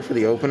weren't there for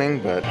the opening,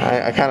 but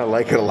I kind of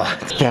like it a lot.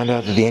 Found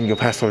out that the annual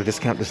pass holder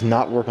discount does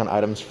not work on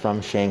items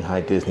from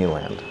Shanghai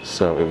Disneyland,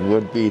 so it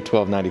would be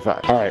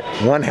 $12.95. All right,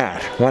 one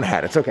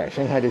hat, it's okay.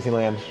 Shanghai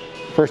Disneyland,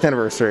 first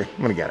anniversary,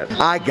 I'm gonna get it.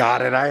 I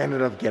got it, I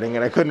ended up getting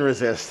it. I couldn't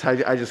resist,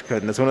 I just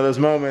couldn't. It's one of those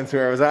moments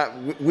where I was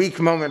at weak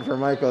moment for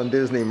Michael and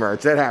Disney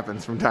merch. That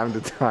happens from time to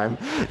time.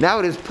 Now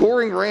it is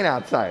pouring rain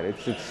outside.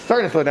 It's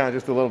starting to slow down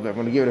just a little bit. I'm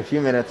gonna give it a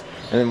few minutes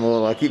and then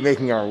we'll keep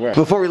making our way.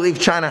 Before we leave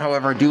China,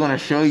 however, I do wanna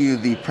show you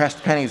the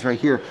pressed pennies right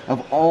here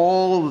of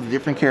all of the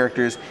different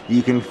characters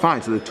you can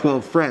find. So the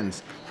 12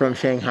 friends from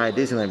Shanghai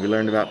Disneyland we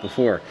learned about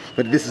before.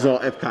 But this is all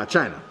Epcot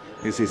China.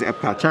 This is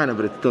Epcot China,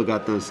 but it's still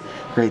got those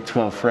great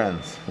 12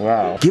 friends.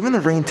 Wow. Given the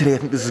rain today, I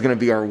think this is gonna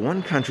be our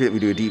one country that we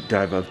do a deep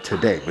dive of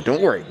today. But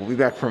don't worry, we'll be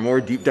back for more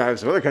deep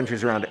dives of other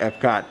countries around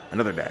Epcot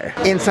another day.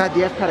 Inside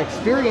the Epcot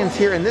experience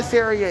here, and this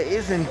area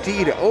is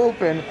indeed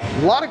open.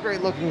 A lot of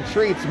great looking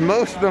treats,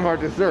 most of them are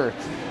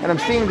desserts. And I'm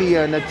seeing the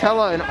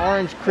Nutella and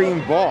orange cream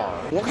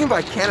bar. Walking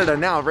by Canada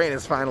now, rain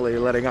is finally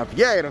letting up.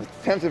 Yay, and I'm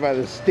tempted by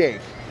the steak.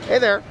 Hey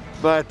there.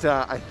 But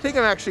I think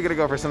I'm actually gonna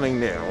go for something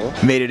new.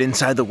 Made it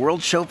inside the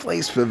World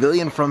Showplace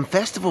Pavilion. From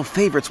festival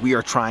favorites, we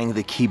are trying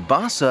the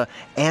kielbasa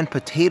and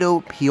potato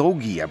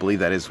pierogi, I believe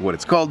that is what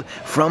it's called.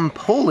 From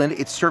Poland,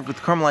 it's served with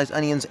caramelized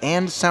onions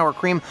and sour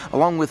cream,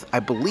 along with, I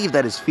believe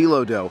that is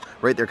phyllo dough,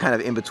 right there kind of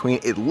in between.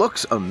 It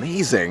looks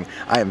amazing.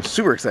 I am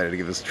super excited to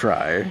give this a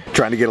try.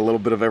 Trying to get a little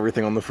bit of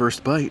everything on the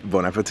first bite.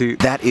 Bon appetit.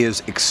 That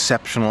is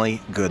exceptionally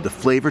good. The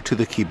flavor to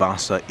the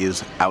kielbasa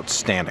is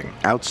outstanding.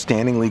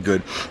 Outstandingly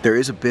good. There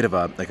is a bit of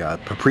a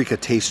paprika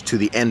taste to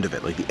the end of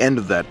it, like the end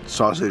of that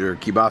sausage or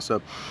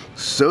kielbasa.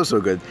 So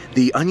good.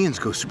 The onions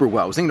go super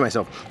well. I was thinking to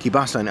myself,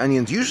 kielbasa and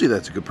onions, usually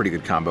that's a pretty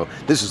good combo.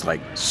 This is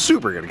like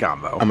super good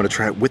combo. I'm gonna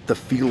try it with the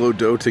phyllo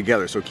dough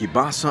together. So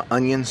kielbasa,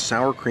 onions,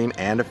 sour cream,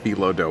 and a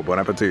phyllo dough. Bon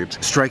appetit.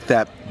 Strike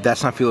that.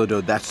 That's not phyllo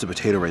dough, that's the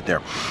potato right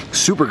there.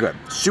 Super good.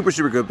 Super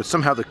good, but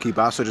somehow the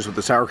kielbasa just with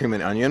the sour cream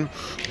and onion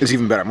is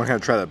even better. I'm gonna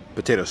try the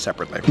potatoes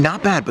separately.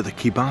 Not bad, but the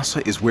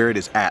kielbasa is where it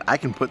is at. I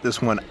can put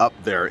this one up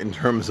there in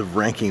terms of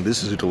ranking.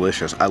 This is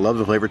delicious. I love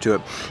the flavor to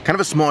it. Kind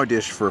of a smaller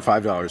dish for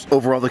 $5.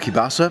 Overall, the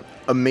kielbasa,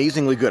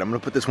 amazingly good. I'm gonna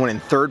put this one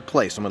in third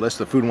place on my list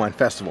of the Food and Wine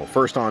Festival.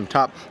 First on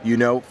top, you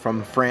know,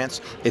 from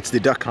France, it's the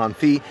duck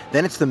confit.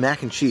 Then it's the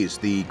mac and cheese,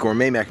 the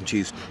gourmet mac and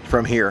cheese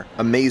from here.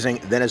 Amazing.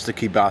 Then it's the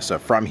kielbasa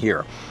from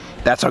here.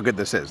 That's how good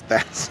this is.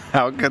 That's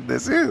how good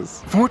this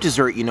is. For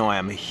dessert, you know I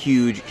am a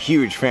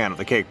huge fan of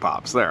the cake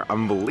pops. They're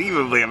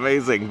unbelievably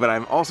amazing, but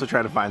I'm also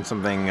trying to find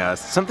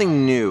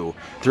something new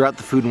throughout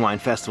the Food and Wine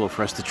Festival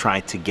for us to try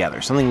together.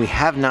 Something we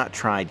have not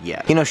tried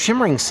yet. You know,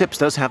 Shimmering Sips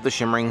does have the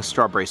Shimmering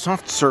Strawberry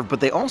Soft Serve, but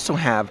they also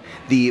have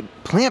the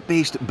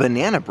plant-based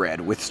banana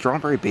bread with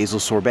strawberry basil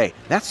sorbet.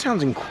 That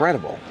sounds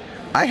incredible.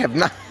 I have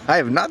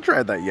not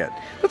tried that yet.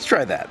 Let's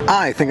try that.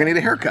 I think I need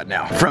a haircut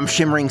now. From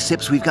Shimmering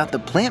Sips, we've got the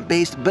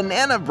plant-based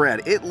banana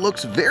bread. It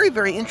looks very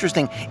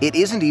interesting. It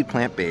is indeed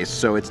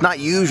plant-based, so it's not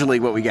usually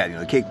what we get. You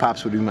know, the cake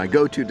pops would be my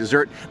go-to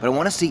dessert, but I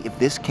want to see if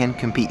this can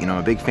compete. You know, I'm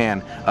a big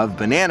fan of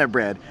banana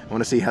bread. I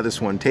want to see how this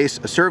one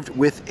tastes. Served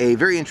with a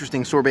very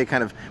interesting sorbet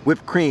kind of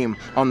whipped cream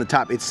on the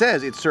top. It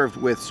says it's served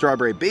with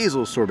strawberry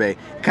basil sorbet.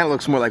 It kind of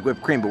looks more like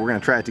whipped cream, but we're going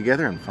to try it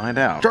together and find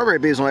out. Strawberry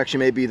basil actually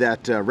may be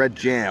that red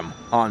jam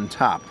on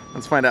top.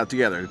 Let's find out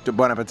together.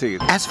 Bon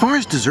appetit. As far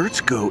as desserts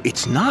go,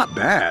 it's not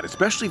bad,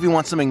 especially if you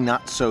want something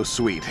not so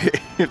sweet.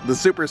 If the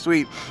super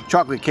sweet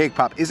chocolate cake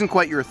pop isn't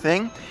quite your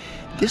thing,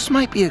 this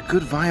might be a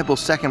good viable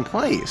second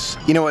place.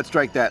 You know what,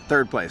 strike that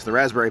third place. The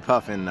raspberry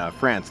puff in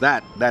France,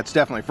 that's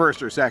definitely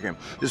first or second.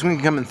 This one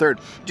can come in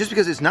third, just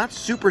because it's not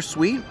super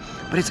sweet,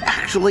 but it's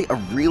actually a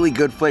really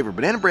good flavor.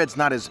 Banana bread's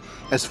not as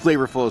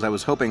flavorful as I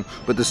was hoping,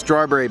 but the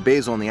strawberry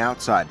basil on the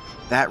outside,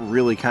 that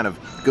really kind of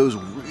goes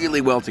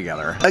really well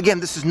together. Again,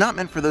 this is not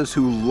meant for those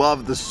who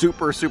love the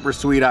super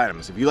sweet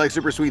items. If you like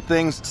super sweet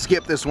things,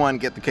 skip this one,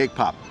 get the cake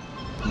pop.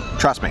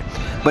 Trust me.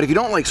 But if you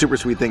don't like super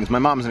sweet things, my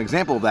mom's an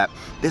example of that.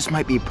 This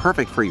might be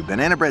perfect for you.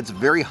 Banana bread's a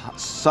very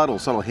subtle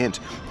hint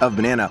of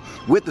banana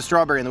with the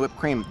strawberry and the whipped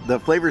cream. The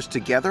flavors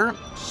together,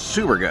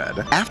 super good.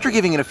 After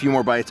giving it a few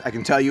more bites, I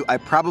can tell you I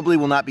probably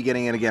will not be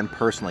getting it again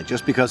personally,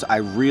 just because I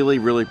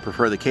really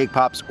prefer the cake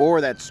pops or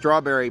that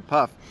strawberry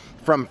puff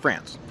from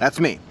France.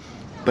 That's me.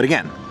 But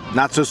again,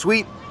 not so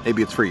sweet.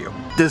 Maybe it's for you.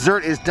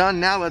 Dessert is done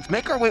now. Let's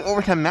make our way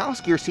over to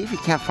Mouse Gear, see if we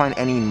can't find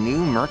any new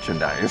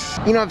merchandise.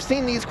 You know, I've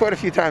seen these quite a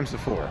few times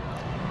before.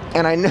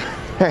 And I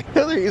I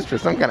know they're used for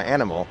some kind of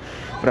animal,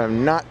 but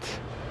I'm not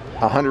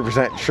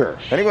 100% sure.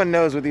 If anyone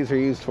knows what these are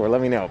used for, let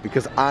me know,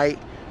 because I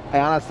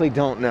honestly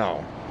don't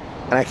know.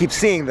 And I keep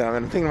seeing them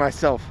and I'm thinking to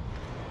myself,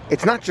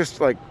 it's not just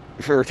like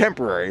for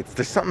temporary,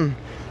 there's something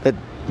that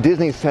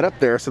Disney set up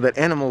there so that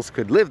animals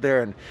could live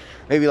there, and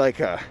maybe like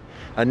a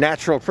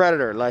natural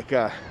predator, like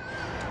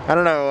I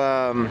don't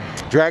know,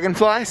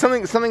 dragonfly,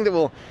 something that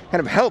will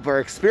kind of help our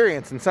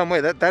experience in some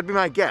way. That'd be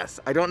my guess.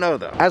 I don't know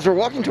though. As we're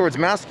walking towards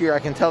Mouse Gear, I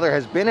can tell there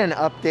has been an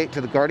update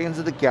to the Guardians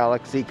of the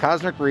Galaxy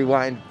Cosmic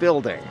Rewind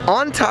building.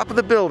 On top of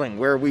the building,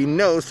 where we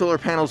know solar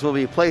panels will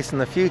be placed in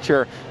the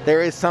future,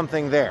 there is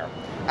something there.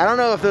 I don't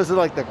know if those are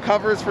like the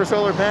covers for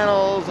solar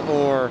panels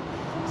or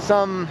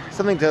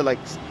something to like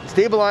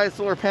stabilize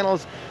solar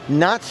panels.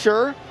 Not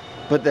sure.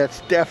 But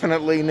that's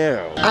definitely new.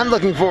 I'm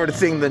looking forward to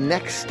seeing the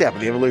next step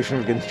of the evolution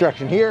of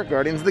construction here at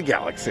Guardians of the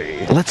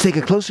Galaxy. Let's take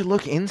a closer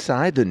look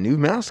inside the new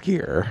Mouse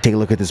Gear. Take a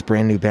look at this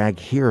brand new bag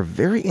here. A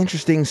very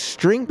interesting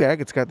string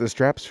bag. It's got the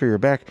straps for your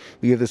back.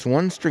 You have this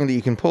one string that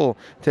you can pull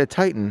to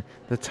tighten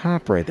the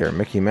top right there.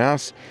 Mickey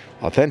Mouse,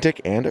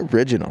 authentic and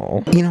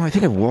original. You know, I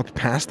think I've walked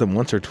past them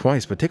once or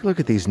twice, but take a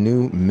look at these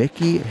new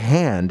Mickey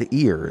hand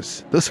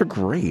ears. Those are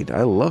great.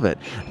 I love it.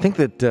 I think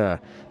that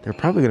they're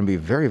probably going to be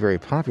very, very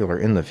popular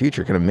in the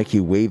future, kind of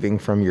Mickey waving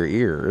from your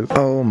ears.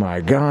 Oh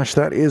my gosh,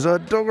 that is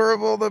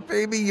adorable. The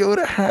Baby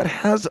Yoda hat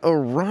has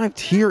arrived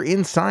here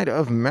inside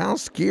of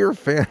Mouse Gear.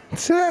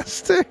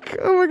 Fantastic.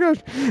 Oh my gosh.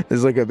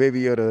 There's like a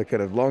Baby Yoda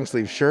kind of long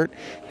sleeve shirt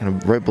kind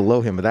of right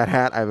below him. But that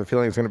hat, I have a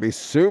feeling it's going to be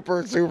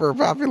super, super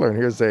popular. And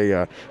here's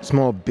a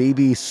small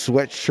baby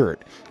sweatshirt,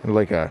 and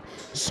like a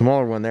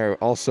smaller one there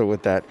also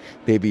with that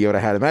Baby Yoda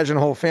hat. Imagine a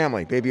whole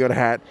family, Baby Yoda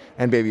hat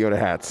and Baby Yoda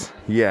hats.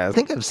 Yeah, I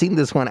think I've seen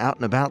this one out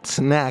and about.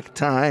 Snack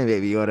time,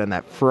 Baby Yoda and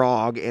that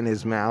frog in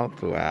his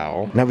mouth.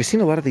 Wow. Now we've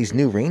seen a lot of these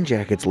new rain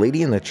jackets.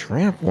 Lady and the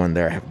Tramp one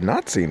there I have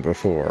not seen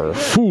before.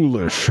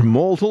 Foolish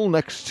mortal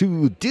next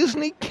to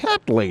Disney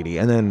Cat Lady.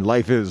 And then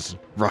Life is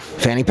Rough.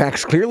 Fanny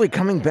packs clearly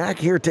coming back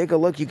here. Take a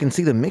look. You can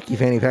see the Mickey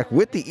fanny pack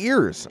with the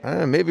ears.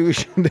 Maybe we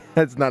should.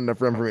 That's not enough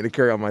room for me to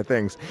carry all my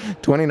things.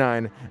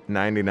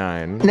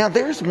 $29.99. Now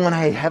there's one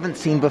I haven't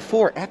seen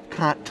before.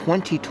 Epcot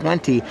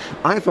 2020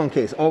 iPhone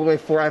case all the way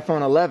for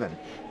iPhone 11.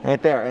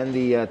 Right there, and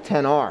the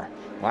 10R.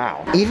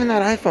 Wow. Even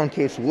that iPhone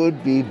case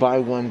would be buy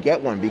one,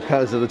 get one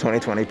because of the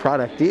 2020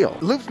 product deal.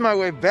 Loops my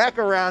way back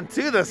around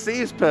to the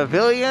Seas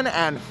Pavilion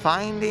and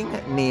Finding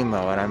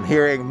Nemo. And I'm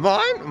hearing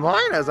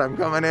mine as I'm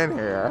coming in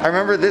here. I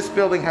remember this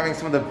building having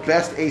some of the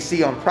best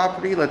AC on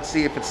property. Let's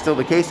see if it's still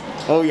the case.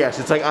 Oh yes,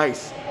 it's like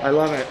ice. I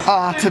love it.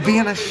 Ah, to be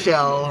in a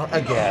shell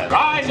again.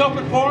 Eyes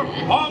open for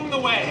along the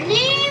way.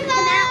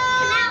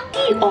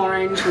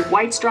 Orange with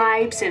white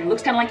stripes and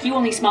looks kind of like you,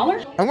 only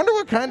smaller. I wonder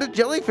what kind of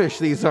jellyfish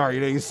these are. You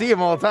know, you see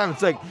them all the time.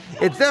 It's like,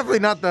 it's definitely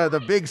not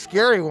the big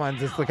scary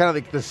ones. It's the kind of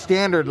like the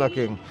standard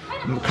looking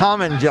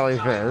common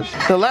jellyfish.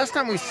 The last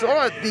time we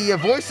saw it, the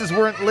voices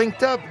weren't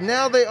linked up.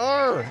 Now they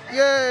are.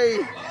 Yay!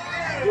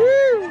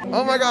 Woo!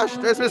 Oh my gosh,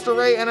 there's Mr.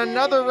 Ray and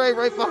another Ray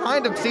right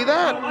behind him. See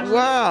that?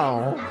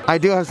 Wow. I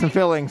do have some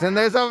fillings, and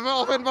there's a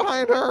dolphin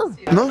behind her.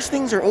 Most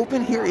things are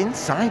open here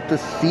inside the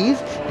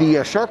Seas.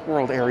 The Shark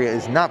World area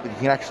is not, but you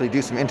can actually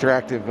do some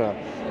interactive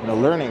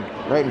learning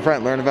right in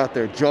front. Learn about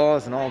their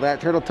jaws and all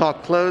that. Turtle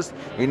Talk closed.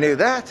 We knew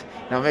that.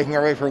 Now making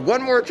our way for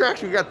one more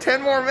attraction. We've got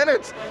 10 more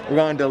minutes. We're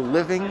going to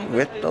Living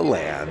with the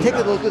Land. Take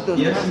a look at those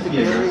plastic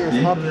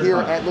barriers up here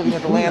at Living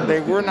with the Land.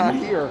 They were not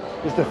here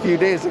just a few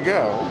days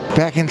ago.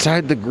 Back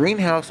inside the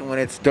greenhouse, and when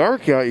it's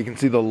dark out, you can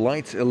see the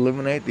lights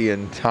illuminate the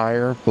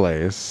entire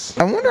place.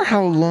 I wonder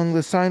how long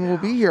the sign will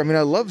be here. I mean,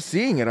 I love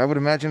seeing it. I would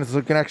imagine it's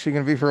actually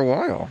going to be for a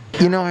while.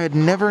 You know, I had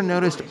never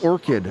noticed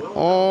orchid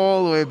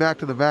all the way back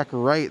to the back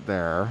right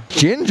there.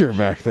 Ginger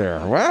back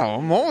there. Wow,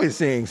 I'm always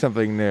seeing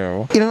something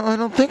new. You know, I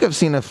don't think I've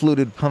seen a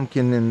fluted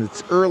pumpkin in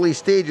its early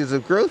stages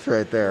of growth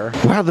right there.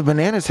 Wow, the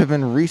bananas have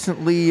been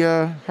recently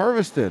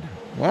harvested.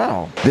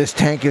 Wow. This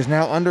tank is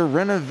now under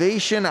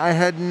renovation. I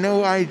had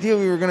no idea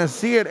we were going to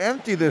see it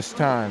empty this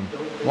time.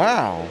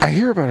 Wow. I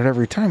hear about it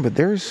every time, but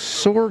there's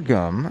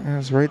sorghum.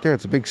 It's right there.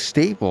 It's a big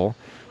staple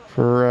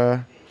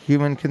for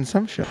human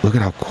consumption. Look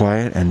at how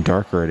quiet and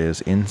darker it is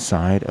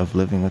inside of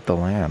Living with the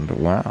Land.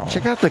 Wow.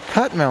 Check out the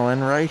cut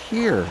melon right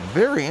here.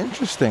 Very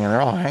interesting, and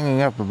they're all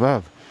hanging up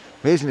above.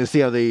 Amazing to see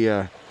how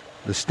the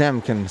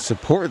stem can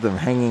support them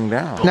hanging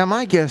down. Now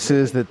my guess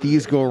is that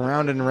these go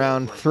around and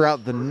around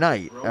throughout the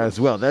night as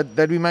well.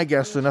 That'd be my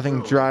guess, so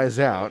nothing dries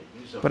out.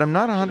 But I'm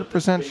not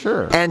 100%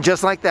 sure. And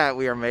just like that,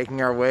 we are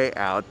making our way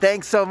out.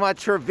 Thanks so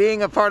much for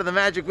being a part of the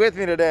magic with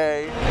me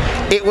today.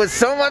 It was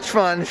so much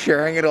fun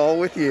sharing it all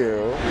with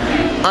you.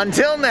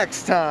 Until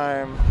next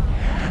time,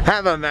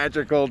 have a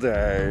magical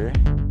day.